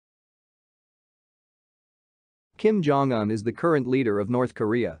Kim Jong Un is the current leader of North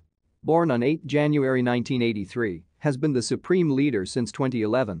Korea. Born on 8 January 1983, has been the supreme leader since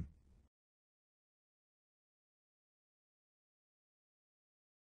 2011.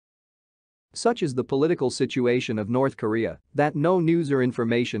 Such is the political situation of North Korea that no news or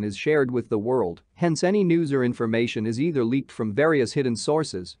information is shared with the world, hence any news or information is either leaked from various hidden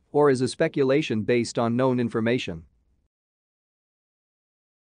sources or is a speculation based on known information.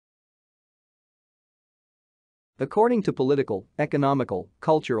 According to political, economical,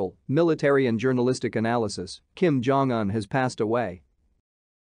 cultural, military and journalistic analysis, Kim Jong Un has passed away.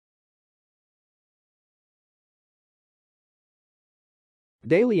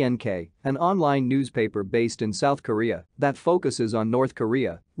 Daily NK, an online newspaper based in South Korea that focuses on North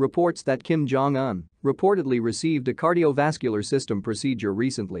Korea, reports that Kim Jong Un reportedly received a cardiovascular system procedure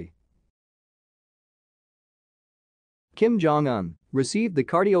recently. Kim Jong Un received the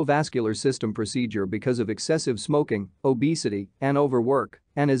cardiovascular system procedure because of excessive smoking, obesity, and overwork,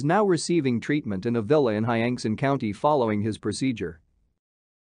 and is now receiving treatment in a villa in Hyeongsan County following his procedure.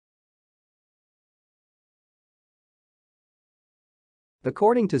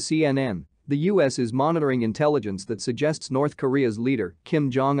 According to CNN, the US is monitoring intelligence that suggests North Korea's leader,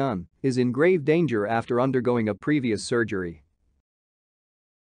 Kim Jong Un, is in grave danger after undergoing a previous surgery.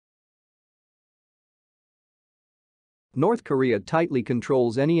 North Korea tightly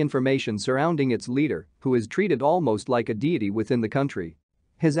controls any information surrounding its leader, who is treated almost like a deity within the country.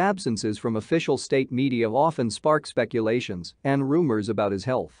 His absences from official state media often spark speculations and rumors about his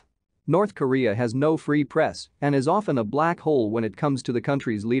health. North Korea has no free press and is often a black hole when it comes to the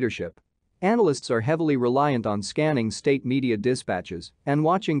country's leadership. Analysts are heavily reliant on scanning state media dispatches and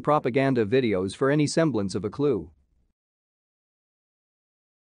watching propaganda videos for any semblance of a clue.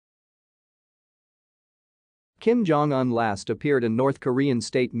 Kim Jong Un last appeared in North Korean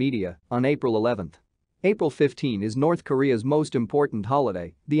state media on April 11. April 15 is North Korea's most important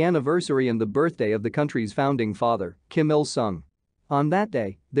holiday, the anniversary and the birthday of the country's founding father, Kim Il-sung. On that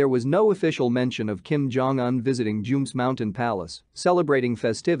day, there was no official mention of Kim Jong Un visiting Jum's Mountain Palace, celebrating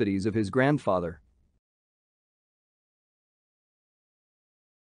festivities of his grandfather.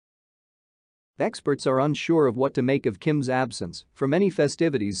 Experts are unsure of what to make of Kim's absence from any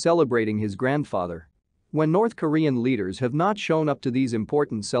festivities celebrating his grandfather. When North Korean leaders have not shown up to these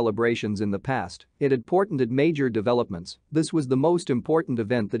important celebrations in the past, it had portended major developments. This was the most important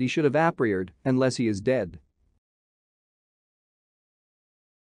event that he should have appeared unless he is dead.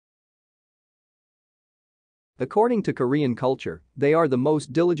 According to Korean culture, they are the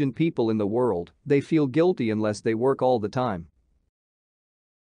most diligent people in the world. They feel guilty unless they work all the time.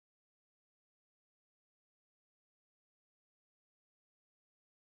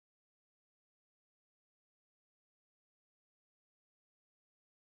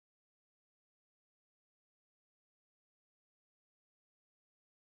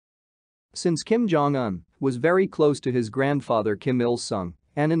 Since Kim Jong Un was very close to his grandfather Kim Il-sung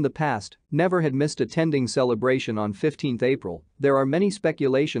and in the past never had missed attending celebration on 15 April, there are many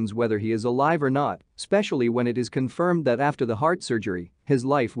speculations whether he is alive or not, especially when it is confirmed that after the heart surgery, his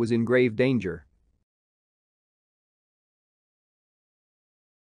life was in grave danger.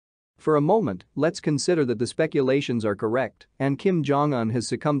 For a moment, let's consider that the speculations are correct and Kim Jong Un has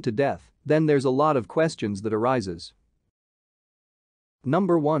succumbed to death, then there's a lot of questions that arises.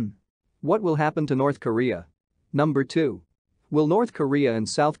 Number 1. What will happen to North Korea? Number 2. Will North Korea and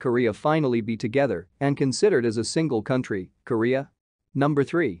South Korea finally be together and considered as a single country, Korea? Number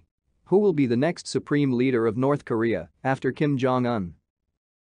 3. Who will be the next supreme leader of North Korea after Kim Jong Un?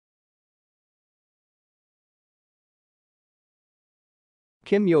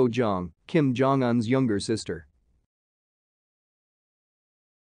 Kim Yo-Jong, Kim Jong Un's younger sister.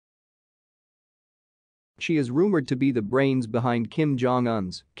 She is rumored to be the brains behind Kim Jong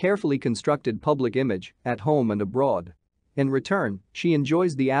Un's carefully constructed public image at home and abroad. In return, she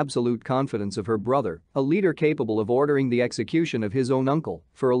enjoys the absolute confidence of her brother, a leader capable of ordering the execution of his own uncle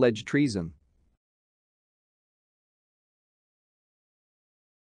for alleged treason.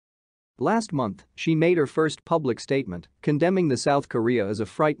 Last month, she made her first public statement condemning the South Korea as a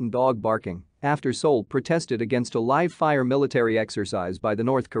frightened dog barking after Seoul protested against a live-fire military exercise by the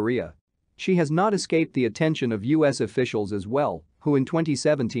North Korea. She has not escaped the attention of US officials as well, who in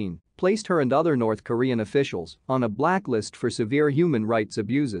 2017 placed her and other North Korean officials on a blacklist for severe human rights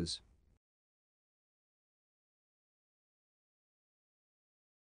abuses.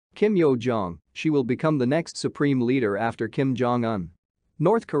 Kim Yo-Jong, she will become the next supreme leader after Kim Jong Un.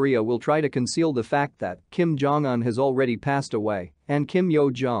 North Korea will try to conceal the fact that Kim Jong Un has already passed away and Kim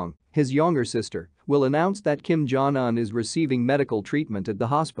Yo-Jong, his younger sister, will announce that Kim Jong Un is receiving medical treatment at the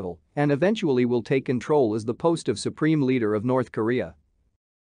hospital and eventually will take control as the post of supreme leader of North Korea.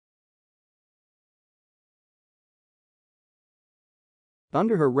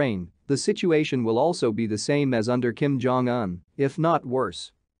 Under her reign, the situation will also be the same as under Kim Jong Un, if not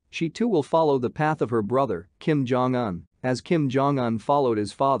worse. She too will follow the path of her brother, Kim Jong Un, as Kim Jong Un followed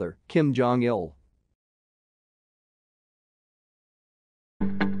his father, Kim Jong-il.